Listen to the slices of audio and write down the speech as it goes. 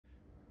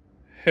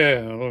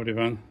Hello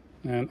everyone,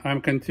 and I'm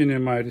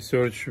continuing my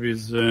research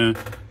with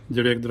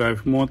direct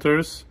drive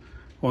motors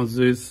on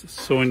this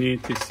Sony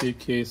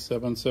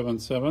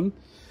TC-K777,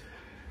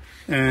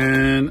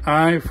 and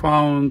I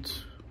found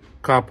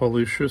a couple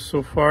issues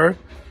so far.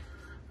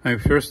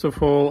 First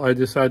of all, I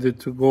decided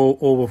to go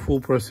over full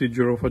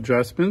procedure of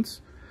adjustments,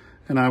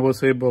 and I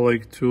was able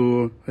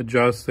to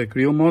adjust the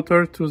real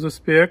motor to the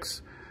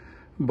specs,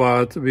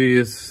 but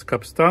with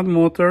capstan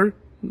motor,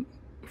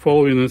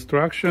 following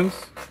instructions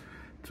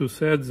to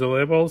set the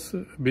levels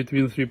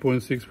between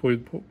 3.6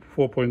 and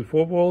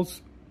 4.4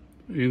 volts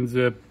in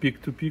the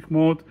peak-to-peak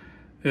mode,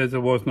 as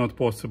it was not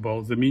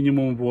possible. The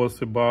minimum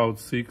was about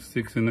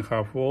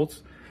 6.5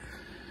 volts.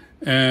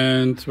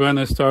 And when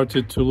I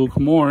started to look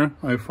more,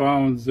 I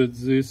found that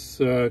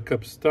this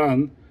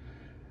capstan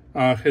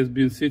has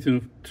been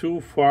sitting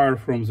too far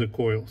from the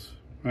coils,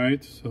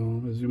 right?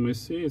 So as you may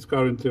see, it's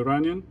currently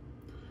running.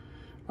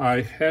 I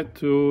had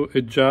to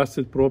adjust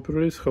it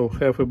properly, so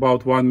have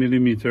about 1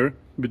 millimeter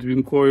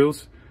between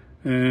coils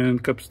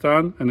and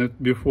capstan, and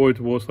before it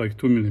was like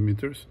 2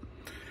 millimeters.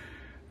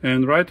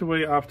 And right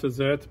away after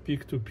that,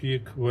 peak to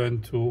peak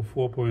went to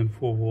 4.4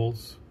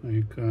 volts,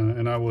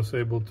 and I was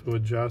able to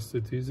adjust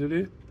it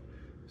easily.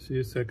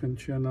 See, second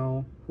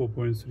channel,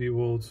 4.3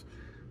 volts.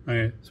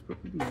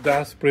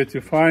 That's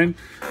pretty fine,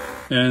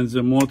 and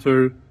the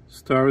motor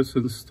starts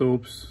and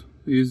stops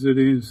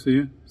easily, you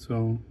see.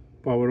 So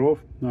power off,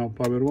 now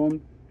power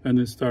on, and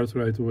it starts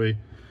right away.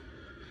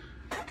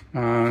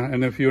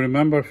 And if you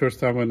remember, first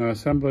time when I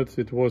assembled it,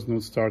 it was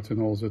not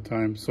starting all the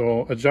time.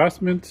 So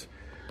adjustments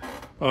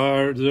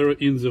are there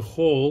in the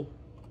hole.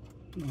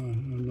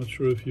 I'm not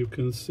sure if you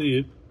can see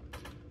it.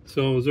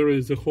 So there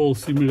is a hole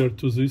similar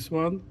to this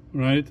one,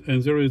 right?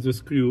 And there is a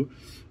screw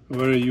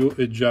where you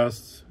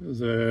adjust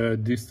the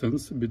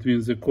distance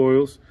between the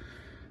coils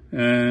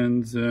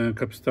and the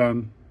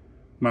capstan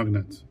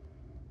magnets.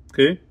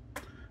 Okay?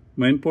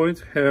 Main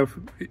point, have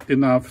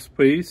enough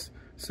space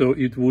so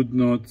it would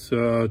not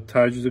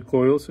touch the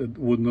coils, it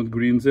would not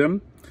green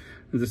them.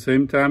 At the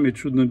same time, it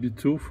should not be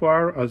too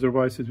far,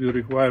 otherwise it will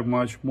require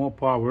much more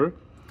power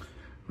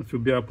to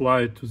be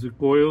applied to the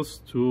coils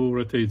to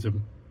rotate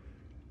them.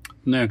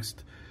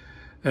 Next,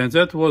 and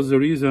that was the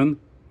reason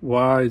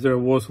why there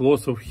was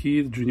lots of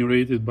heat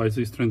generated by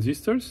these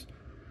transistors.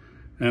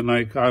 And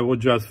I was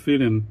just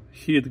feeling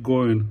heat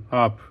going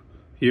up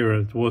here,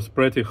 it was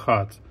pretty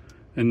hot.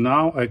 And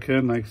now I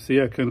can see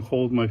I can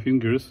hold my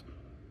fingers.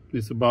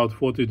 It's about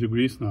 40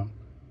 degrees now,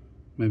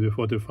 maybe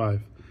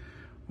 45.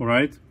 All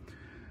right.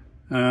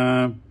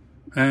 And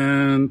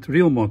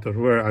real motor,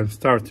 where I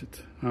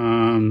started.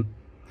 When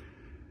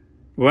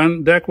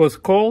deck was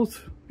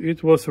cold,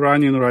 it was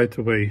running right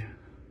away.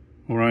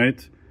 All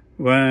right.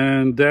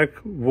 When deck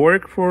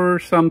worked for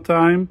some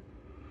time,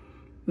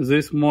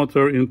 this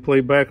motor in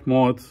playback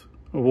mode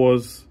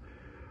was,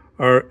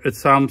 at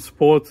some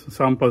spot,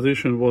 some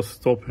position was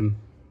stopping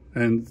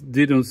and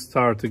didn't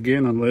start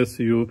again unless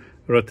you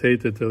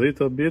rotate it a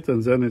little bit,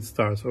 and then it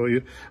starts,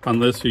 or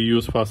unless you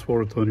use fast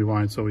forward or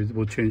rewind, so it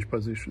will change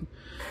position.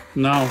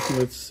 Now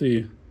let's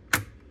see.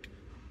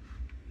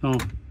 No,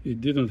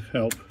 it didn't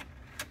help.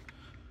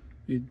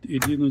 It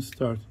didn't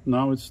start.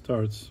 Now it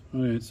starts.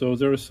 Okay, so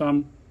there is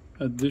some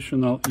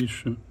additional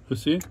issue. You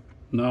see?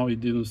 Now it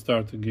didn't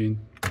start again.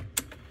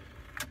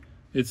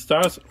 It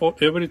starts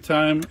every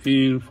time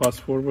in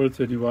fast forward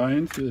and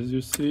rewind, as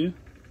you see.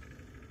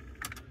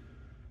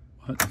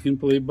 But in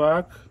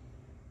playback,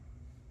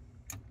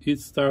 it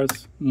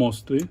starts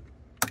mostly.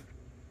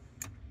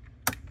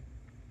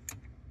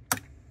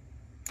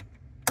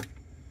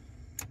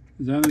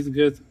 Then it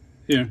gets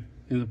here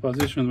in the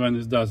position when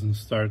it doesn't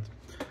start.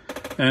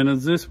 And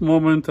at this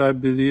moment, I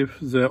believe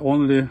the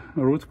only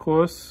root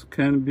cause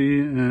can be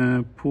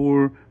a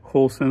poor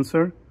Hall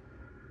sensor,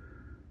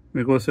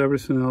 because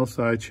everything else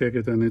I check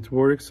it and it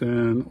works,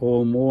 and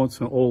all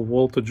modes and all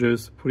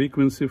voltages,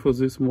 frequency for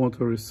this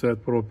motor is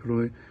set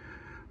properly.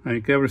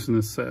 Everything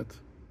is set,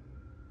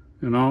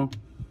 you know.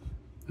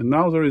 And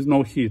now there is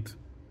no heat,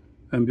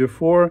 and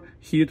before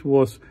heat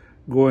was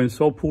going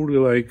so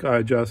poorly,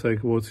 I just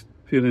was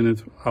feeling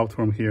it out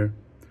from here.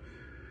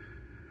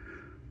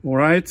 All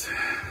right,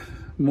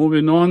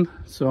 moving on.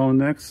 So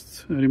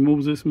next,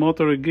 remove this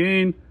motor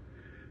again,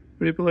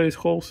 replace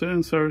Hall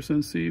sensors,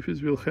 and see if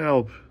it will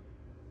help.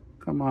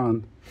 Come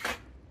on,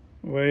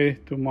 way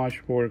too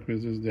much work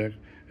with this deck.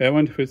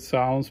 Even if it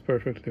sounds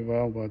perfectly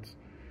well, but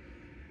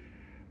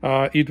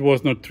it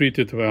was not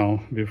treated well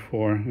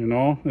before, you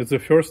know. It's the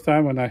first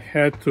time when I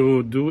had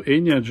to do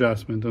any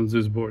adjustment on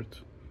this board,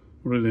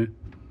 really.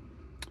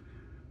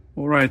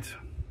 All right,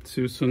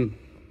 see you soon.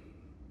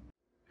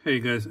 Hey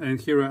guys,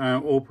 and here I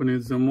am opening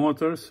the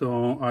motor,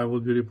 so I will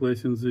be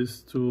replacing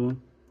these two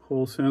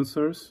Hall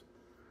sensors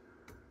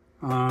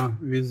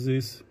with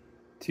these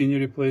teeny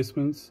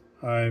replacements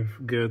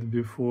I've got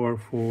before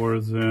for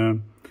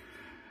the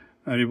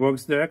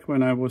Revox deck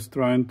when I was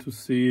trying to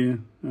see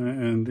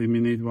and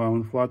eliminate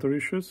wound flutter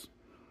issues.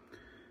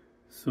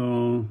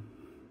 So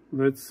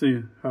let's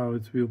see how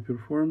it will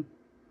perform.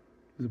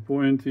 The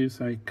point is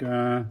I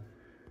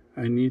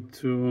need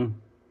to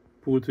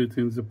put it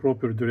in the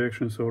proper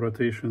direction, so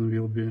rotation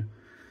will be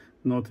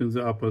not in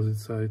the opposite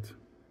side.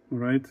 All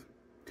right,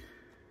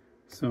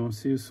 so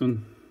see you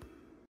soon.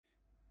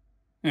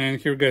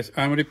 And here guys,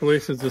 I'm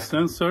replacing the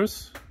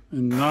sensors,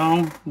 and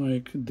now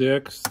like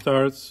deck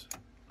starts.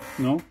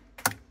 No,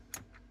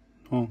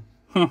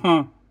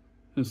 haha,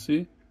 you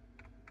see,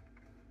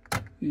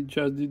 it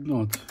just did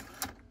not.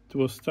 It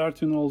was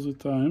starting all the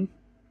time.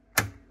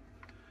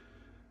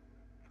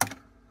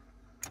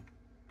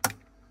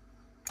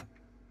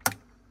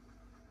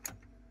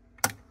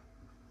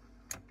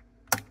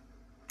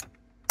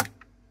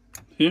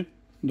 Here,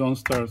 don't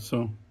start,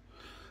 so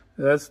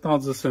that's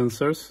not the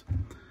sensors.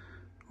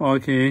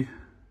 Okay,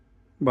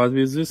 but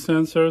with these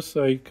sensors,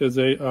 like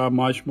they are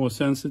much more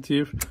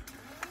sensitive,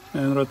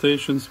 and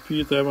rotation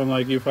speed, even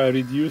like if I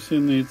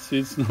reducing it,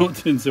 it's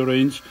not in the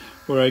range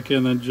where I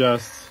can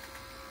adjust.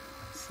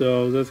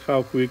 So that's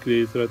how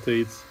quickly it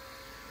rotates.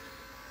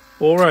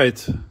 All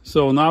right,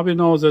 so now we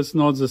know that's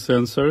not the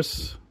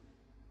sensors.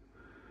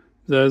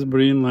 That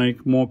bring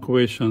like more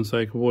questions,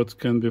 like what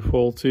can be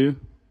faulty.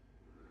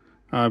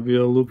 I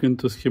will look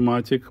into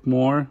schematic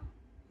more,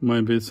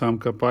 maybe some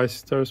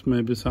capacitors,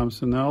 maybe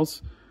something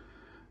else,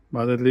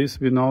 but at least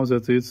we know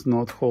that it's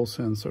not Hall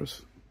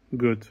sensors.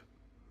 Good.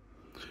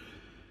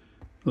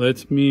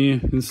 Let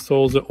me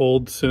install the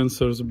old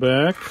sensors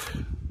back,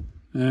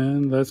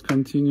 and let's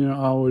continue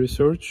our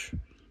research.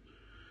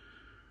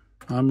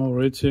 I'm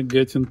already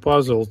getting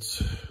puzzled.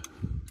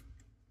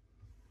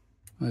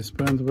 I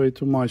spent way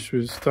too much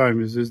time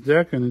with this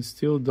deck, and it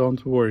still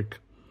don't work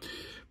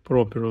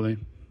properly.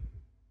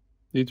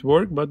 It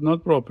worked, but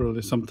not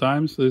properly.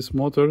 Sometimes this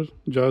motor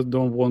just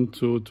don't want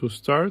to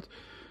start,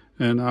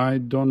 and I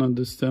don't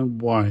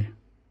understand why.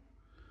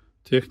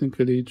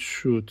 Technically it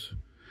should.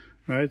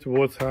 Right?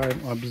 What I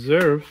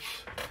observed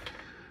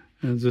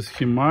in the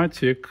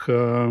schematic,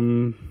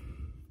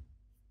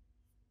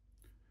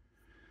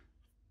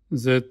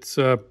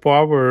 that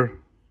power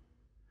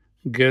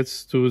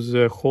gets to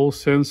the whole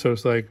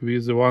sensors like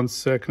with 1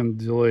 second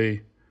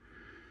delay.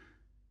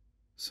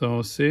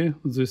 So see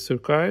this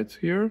circuit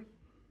here,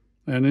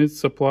 and it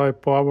supply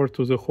power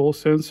to the whole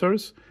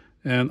sensors,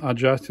 and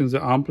adjusting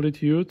the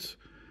amplitude,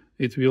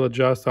 it will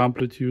adjust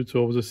amplitude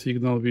of the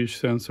signal which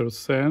sensor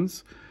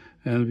sends,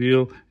 and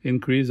will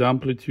increase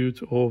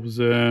amplitude of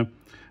the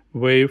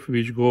wave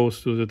which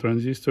goes to the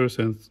transistors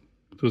and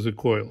to the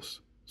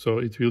coils. So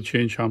it will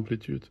change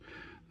amplitude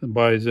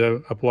by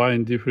the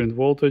applying different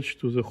voltage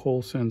to the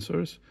whole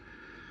sensors.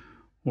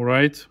 All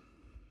right.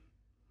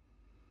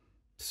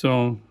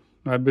 So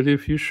I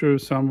believe issue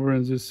somewhere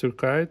in this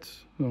circuit.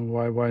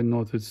 Why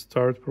not it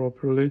start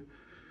properly?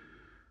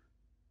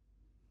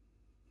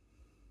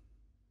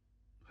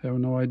 I have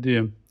no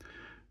idea.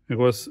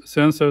 Because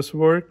sensors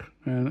work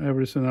and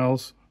everything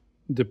else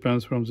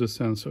depends from the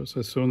sensors.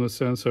 As soon as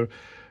sensor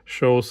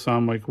shows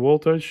some like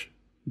voltage,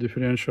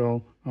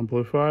 differential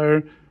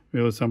amplifier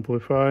will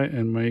amplify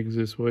and make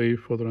this wave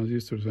for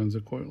transistors and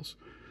the coils.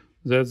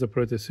 That's a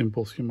pretty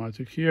simple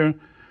schematic here.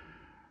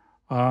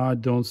 I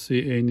don't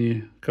see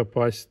any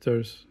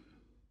capacitors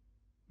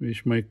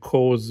which may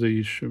cause the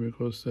issue,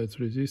 because that's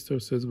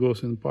resistors that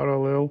goes in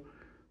parallel.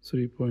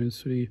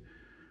 3.3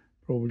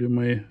 probably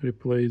may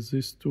replace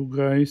these two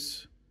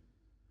guys.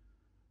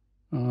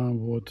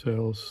 What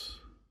else?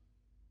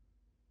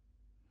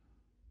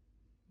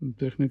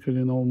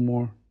 Technically no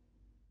more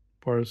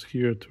parts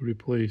here to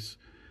replace.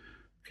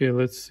 Okay,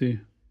 let's see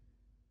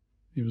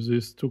if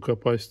these two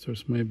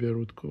capacitors may be a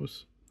root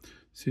cause.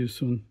 See you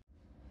soon.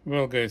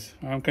 Well guys,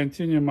 I'm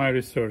continuing my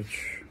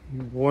research.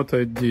 What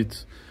I did,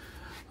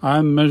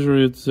 I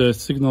measured the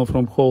signal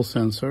from Hall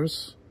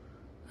sensors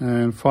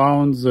and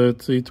found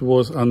that it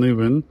was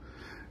uneven,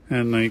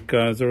 and like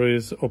there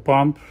is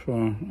op-amp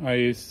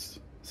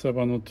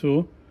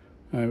IS702,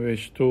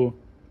 which two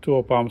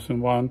op-amps in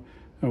one,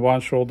 and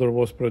one shoulder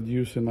was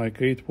producing like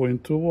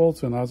 8.2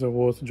 volts and other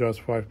was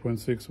just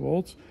 5.6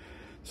 volts.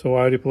 So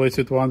I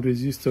replaced one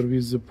resistor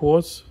with the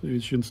ports,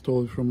 which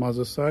installed from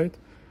other side.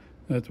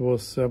 That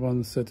was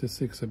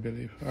 736, I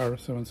believe,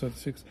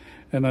 R736,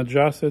 and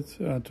adjusted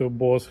to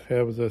both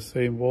have the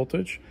same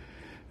voltage.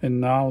 And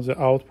now the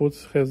output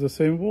has the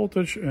same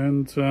voltage,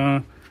 and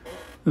the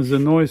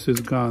noise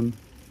is gone.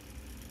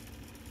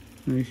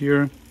 And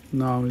here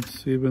now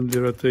it's evenly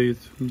rotate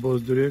in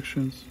both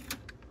directions,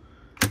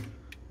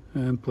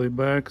 and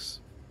playbacks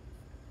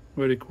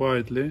very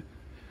quietly,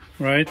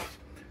 right?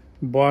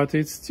 But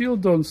it still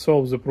don't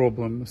solve the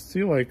problem.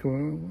 Still, like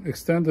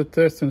extended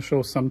testing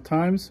shows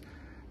sometimes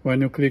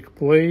when you click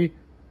play,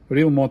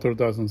 real motor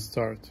doesn't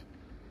start.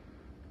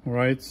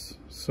 Right?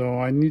 So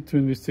I need to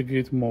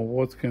investigate more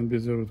what can be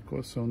the root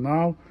cause. So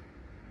now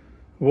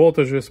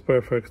voltage is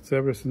perfect,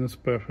 everything is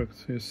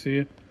perfect. You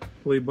see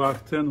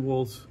playback 10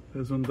 volts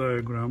as on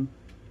diagram.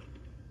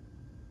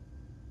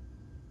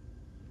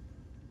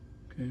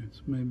 Okay,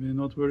 it's maybe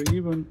not very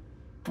even.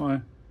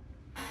 Why?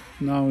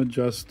 Now it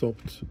just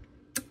stopped.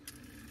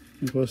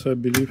 Because I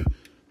believe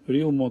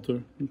real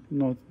motor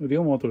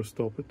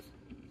stopped it.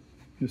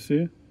 You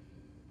see?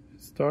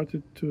 It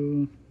started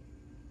to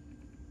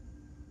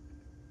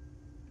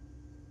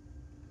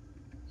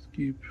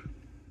skip.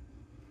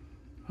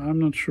 I'm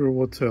not sure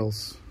what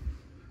else.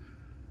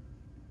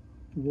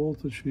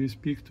 Voltage is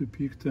peak to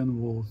peak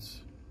 10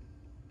 volts.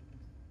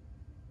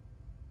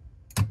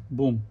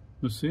 Boom,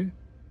 you see?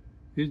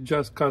 It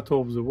just cut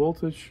off the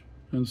voltage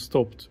and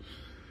stopped.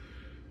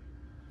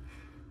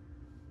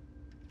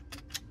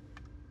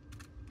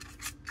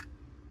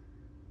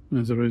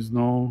 And there is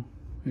no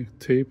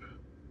tape.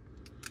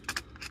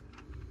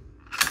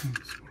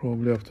 It's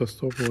probably after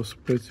stop was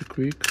pretty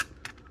quick.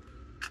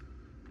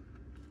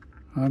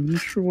 I'm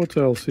not sure what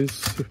else.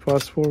 It's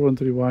fast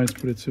forward rewind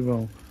pretty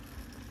well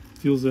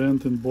till the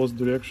end in both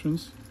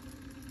directions.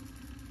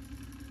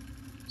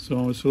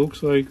 So it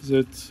looks like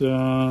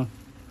that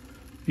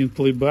in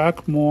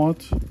playback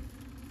mode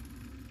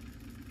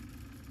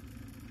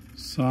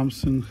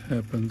something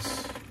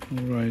happens.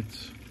 All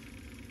right.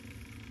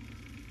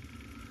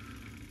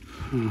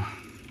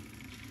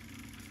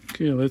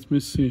 Okay, let me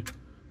see.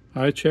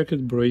 I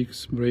checked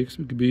brakes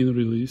being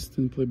released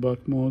in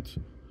playback mode.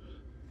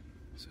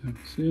 So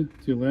see,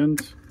 till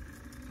end,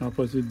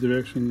 opposite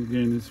direction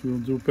again, it will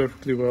do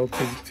perfectly well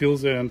till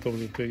the end of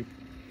the tape.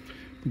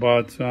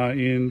 But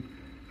in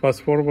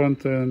fast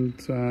forward and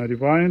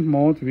rewind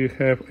mode, we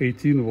have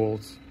 18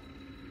 volts.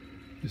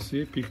 You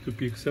see, peak to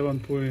peak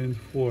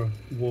 7.4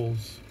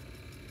 volts.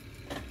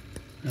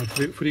 And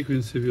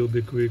frequency will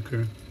be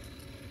quicker,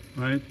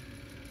 right?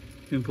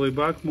 In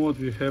playback mode,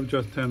 we have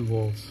just 10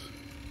 volts,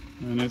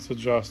 and it's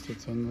adjusted.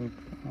 And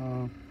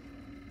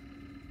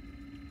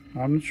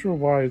I'm not sure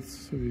why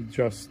it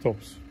just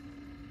stops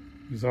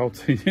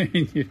without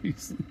any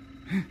reason.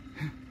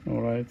 All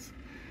right,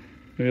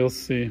 we'll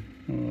see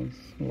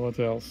what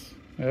else.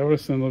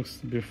 Everything looks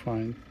to be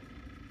fine.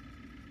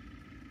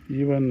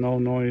 Even no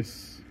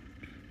noise.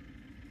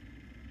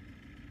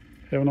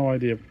 Have no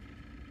idea.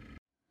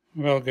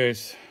 Well,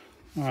 guys,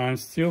 I'm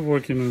still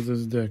working with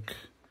this deck.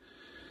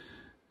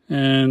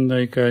 And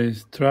like I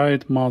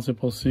tried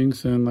multiple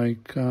things, and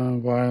like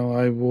while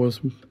I was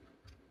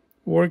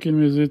working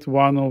with it,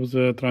 one of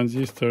the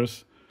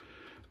transistors,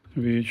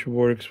 which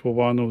works for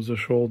one of the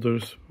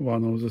shoulders,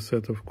 one of the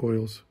set of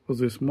coils for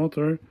this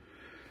motor,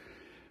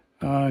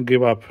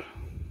 gave up.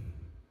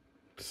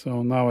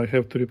 So now I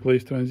have to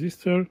replace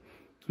transistor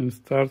and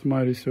start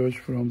my research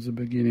from the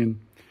beginning.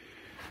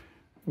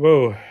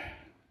 Whoa!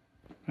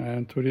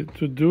 And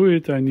to do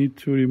it, I need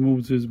to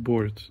remove this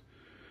board.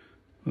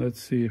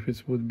 Let's see if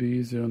it would be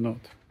easy or not.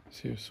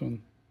 See you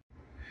soon.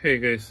 Hey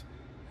guys,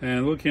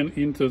 and looking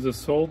into the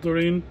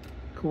soldering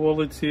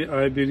quality,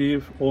 I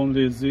believe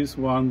only this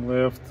one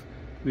left,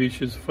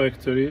 which is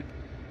factory.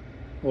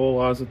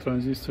 All other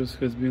transistors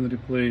has been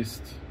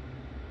replaced.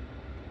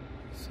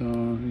 So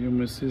you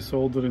may see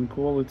soldering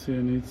quality,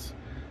 and it's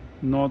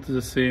not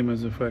the same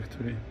as the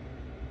factory.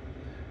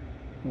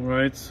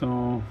 Alright,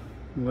 so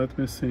let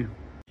me see.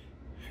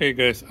 Hey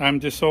guys,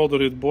 I'm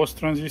desoldered both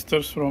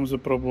transistors from the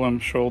problem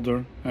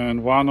shoulder,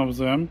 and one of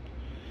them,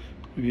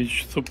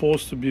 which is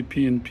supposed to be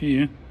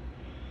PNP,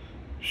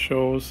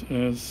 shows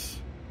as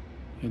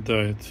a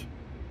diode.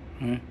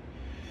 Right?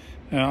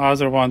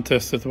 Other one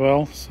tested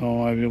well,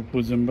 so I will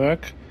put them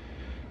back,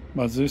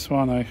 but this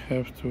one I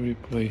have to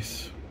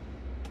replace.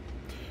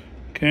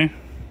 Okay,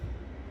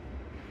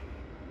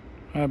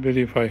 I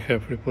believe I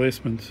have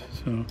replacement,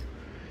 so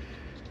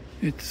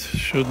it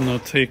should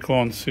not take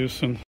long. See you soon.